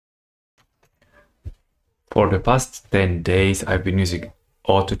For the past 10 days, I've been using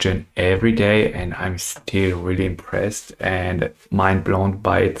AutoGen every day, and I'm still really impressed and mind blown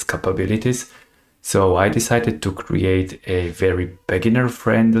by its capabilities. So I decided to create a very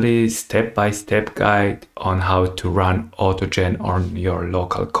beginner-friendly step-by-step guide on how to run AutoGen on your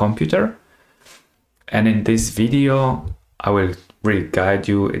local computer. And in this video, I will really guide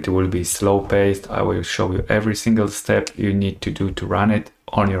you. It will be slow-paced. I will show you every single step you need to do to run it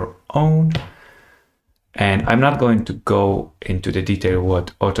on your own. And I'm not going to go into the detail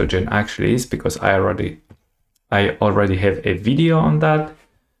what AutoGen actually is, because I already have a video on that.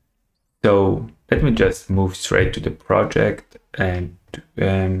 So let me just move straight to the project and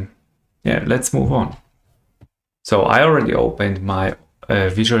yeah, let's move on. So I already opened my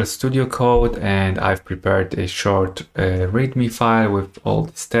Visual Studio Code, and I've prepared a short README file with all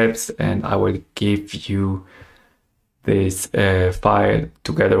the steps, and I will give you this file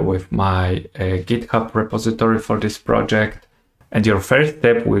together with my GitHub repository for this project. And your first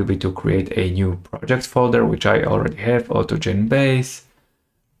step will be to create a new project folder, which I already have, AutoGen base.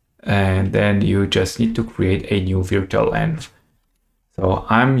 And then you just need to create a new virtual env. So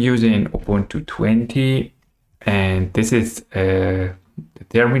I'm using Ubuntu 20, and this is the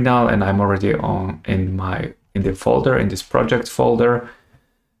terminal, and I'm already in the folder, in this project folder.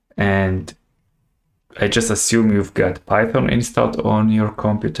 And I just assume you've got Python installed on your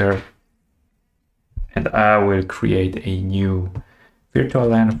computer, and I will create a new virtual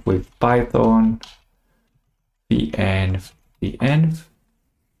env with Python venv,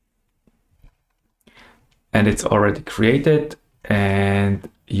 and it's already created, and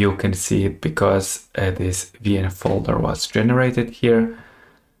you can see it because this venv folder was generated here.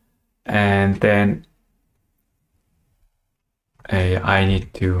 And then I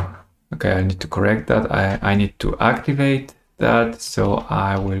need to correct that. I need to activate that. So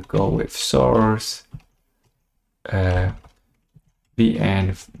I will go with source venv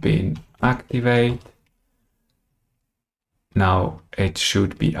bin activate. Now it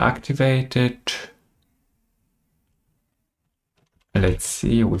should be activated. Let's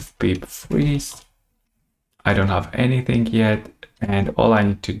see with pip freeze. I don't have anything yet, and all I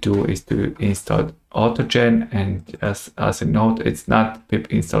need to do is to install AutoGen. And as a note, it's not pip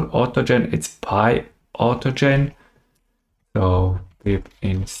install AutoGen, it's PyAutoGen. So pip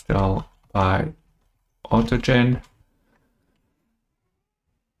install PyAutoGen.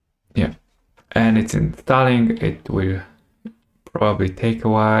 Yeah, and it's installing. It will probably take a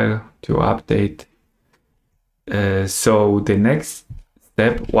while to update. So the next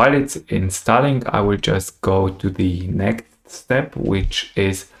step, while it's installing, I will just go to the next step, which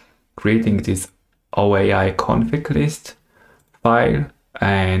is creating this OAI config list file,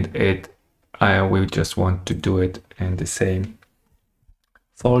 and I will just want to do it in the same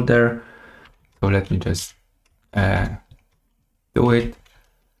folder. So let me just do it,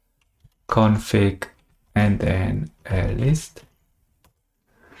 config, and then list.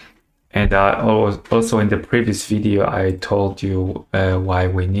 And also in the previous video, I told you why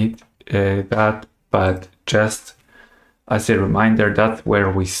we need that, but just as a reminder, that's where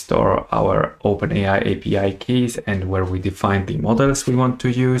we store our OpenAI API keys and where we define the models we want to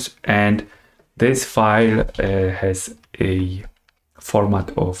use. And this file has a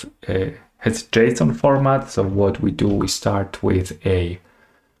format of has JSON format. So what we do, we start with a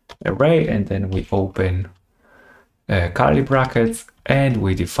array, and then we open curly brackets, and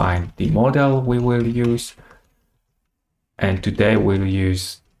we define the model we will use. And today we'll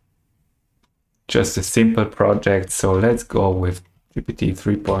use just a simple project. So let's go with GPT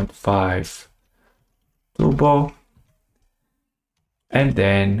 3.5 Turbo. And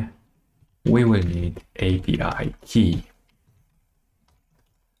then we will need API key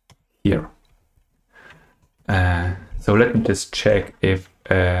here. So let me just check if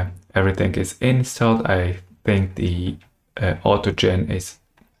everything is installed. I think the AutoGen is,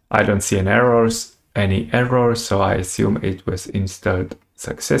 I don't see any errors, so I assume it was installed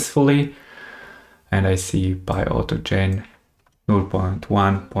successfully. And I see by AutoGen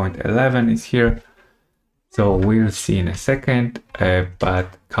 0.1.11 is here. So we'll see in a second,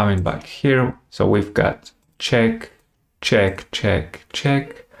 but coming back here, so we've got check, check, check,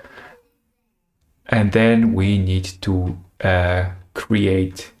 check. And then we need to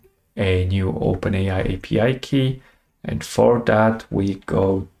create a new OpenAI API key. And for that, we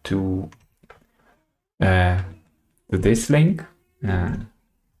go to this link.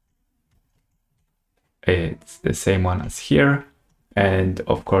 It's the same one as here. And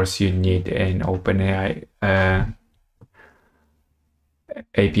of course, you need an OpenAI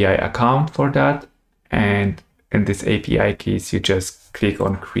API account for that. And in this API keys, you just click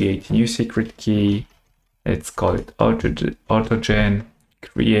on create new secret key. let's call it AutoGen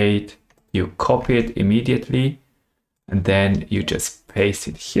create. You copy it immediately, and then you just paste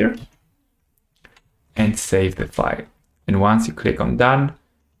it here and save the file. And once you click on done,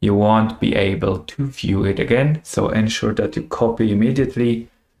 you won't be able to view it again. So ensure that you copy immediately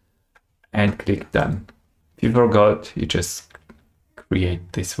and click done. If you forgot, you just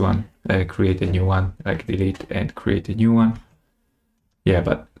create this one, create a new one, like delete and create a new one. Yeah,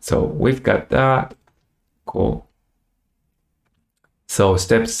 but so we've got that. Cool. So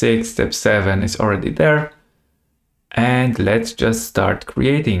step 6, step 7 is already there. And let's just start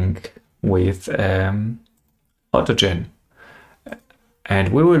creating with AutoGen. And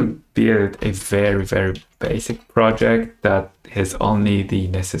we will build a very, very basic project that has only the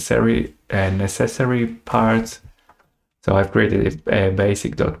necessary parts. So I've created a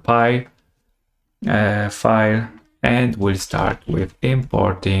basic.py file, and we'll start with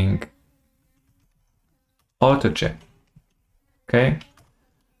importing AutoGen. Okay.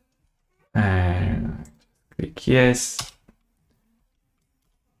 And click yes.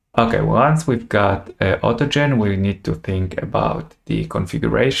 Okay, once we've got AutoGen, we need to think about the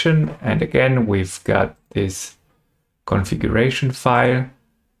configuration. And again, we've got this configuration file.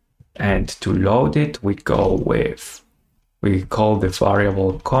 And to load it, we call the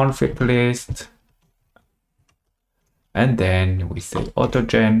variable config list. And then we say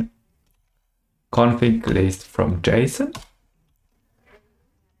AutoGen config list from JSON.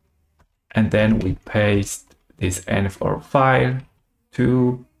 And then we paste this env file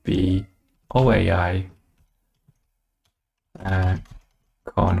to be OAI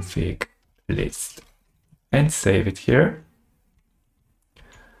config list and save it here.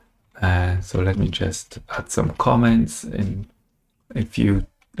 So let me just add some comments, and if you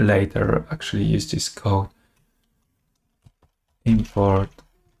later actually use this code, import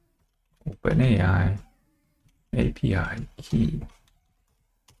OpenAI API key.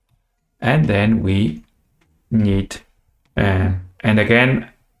 And then we need, and again,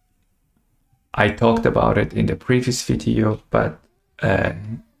 I talked about it in the previous video, but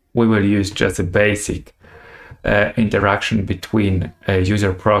we will use just a basic interaction between a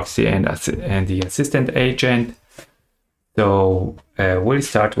user proxy and the assistant agent. So we'll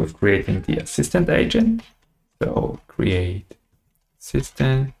start with creating the assistant agent. So create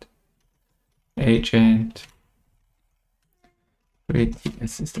assistant agent, create the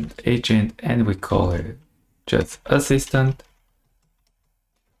assistant agent, and we call it just assistant.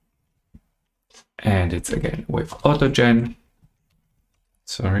 And it's again with AutoGen,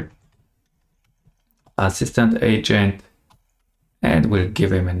 assistant agent, and we'll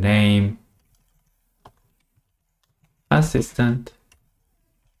give him a name, assistant.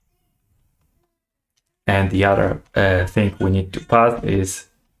 And the other thing we need to pass is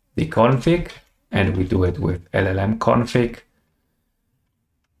the config, and we do it with LLM config.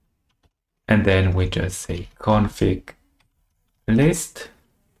 And then we just say config list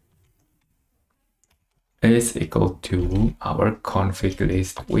is equal to our config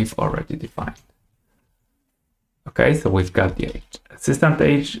list we've already defined. Okay, so we've got the assistant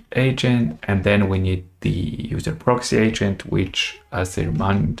agent, and then we need the user proxy agent, which, as a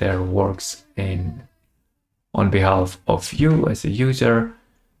reminder, works on behalf of you as a user.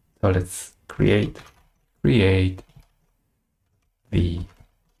 So let's create the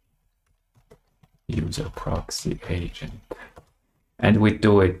user proxy agent, and we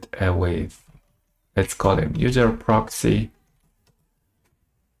do it with, let's call him user proxy,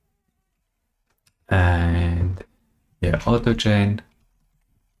 and yeah, AutoGen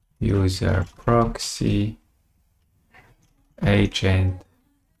user proxy agent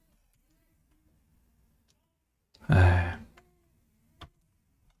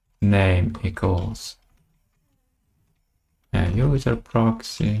name equals user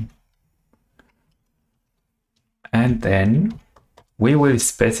proxy, and then we will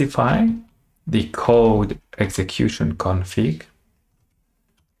specify the code execution config,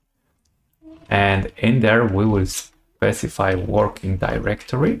 and in there we will specify working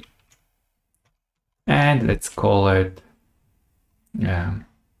directory, and let's call it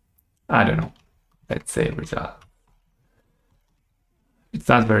I don't know, let's say result. It's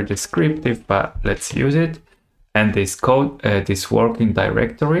not very descriptive, but let's use it. And this code, this working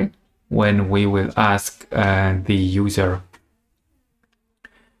directory, when we will ask the user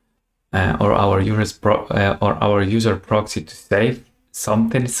or our user proxy to save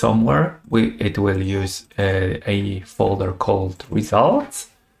something somewhere, it will use a folder called results.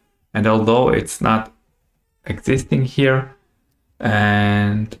 And although it's not existing here,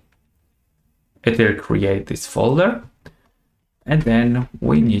 and it will create this folder. And then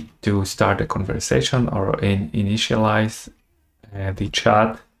we need to start a conversation or initialize the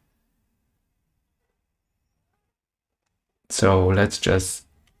chat. So let's just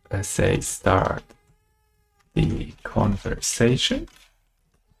say start the conversation.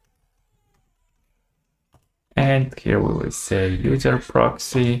 And here we will say user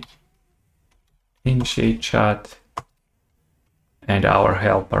proxy, initiate chat, and our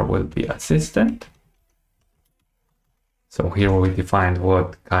helper will be assistant. So here we defined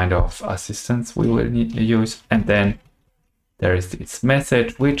what kind of assistance we will need to use. And then there is this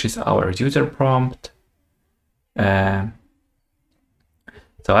message, which is our user prompt. So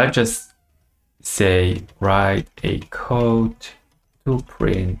I just say write a code to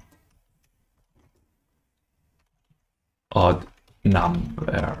print odd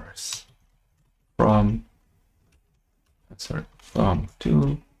numbers from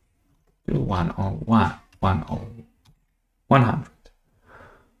 2 to 101, 100.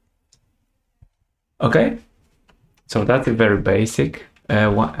 Okay, so that's a very basic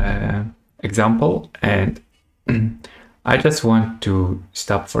example, and I just want to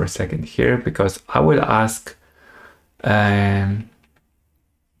stop for a second here because I will ask the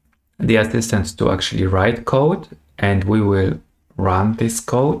assistants to actually write code, and we will run this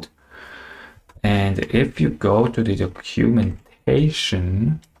code. And if you go to the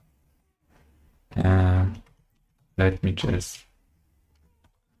documentation, let me just,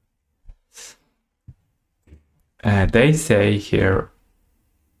 they say here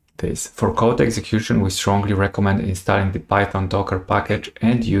this: for code execution, we strongly recommend installing the Python Docker package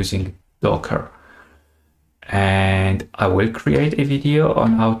and using Docker. And I will create a video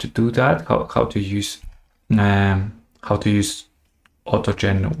on how to do that, how to use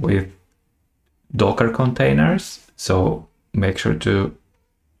AutoGen with Docker containers. So make sure to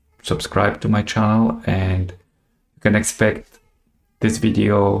subscribe to my channel, and you can expect this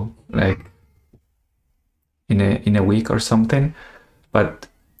video like in a week or something. But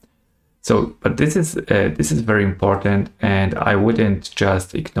this is very important, and I wouldn't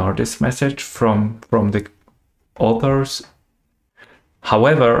just ignore this message from the authors.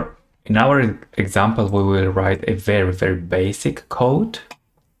 However, in our example, we will write a very, very basic code.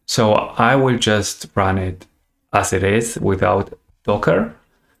 So I will just run it as it is without Docker,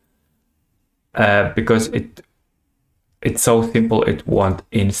 because it's so simple, it won't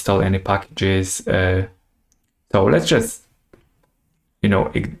install any packages. So let's just,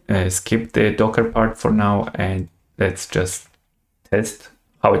 skip the Docker part for now, and let's just test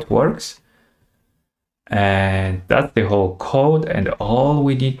how it works. And that's the whole code, and all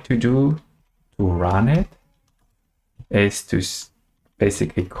we need to do to run it is to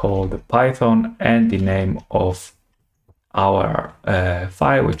basically call the Python and the name of our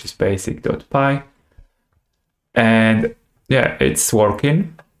file, which is basic.py. And yeah, it's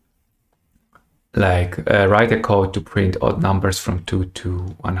working. Like write a code to print odd numbers from 2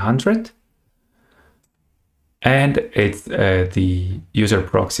 to 100. And it's the user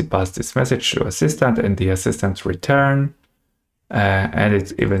proxy passed this message to assistant, and the assistant return. And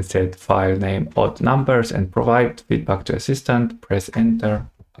it even said file name odd numbers and provide feedback to assistant, press enter.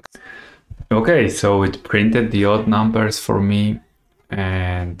 Okay, so it printed the odd numbers for me.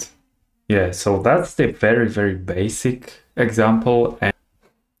 And yeah, so that's the very, very basic example.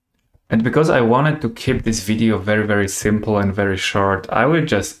 And because I wanted to keep this video very, very simple and very short, I will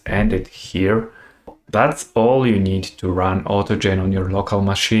just end it here. That's all you need to run AutoGen on your local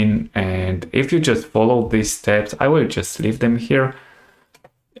machine. And if you just follow these steps, I will just leave them here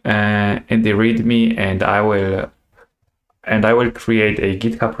in the README, and I will create a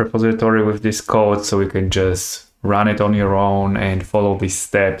GitHub repository with this code, so you can just run it on your own and follow these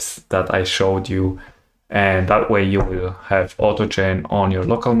steps that I showed you. And that way you will have AutoGen on your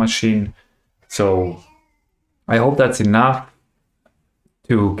local machine. So I hope that's enough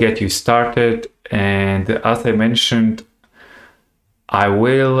to get you started. And as I mentioned, I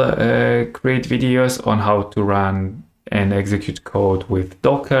will create videos on how to run and execute code with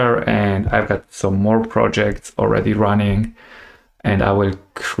Docker, and I've got some more projects already running, and I will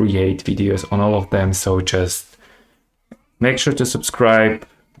create videos on all of them. So just make sure to subscribe,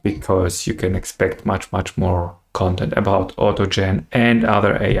 because you can expect much, much more content about AutoGen and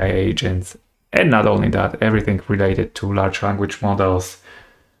other AI agents. And not only that, everything related to large language models.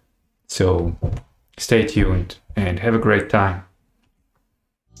 So stay tuned and have a great time.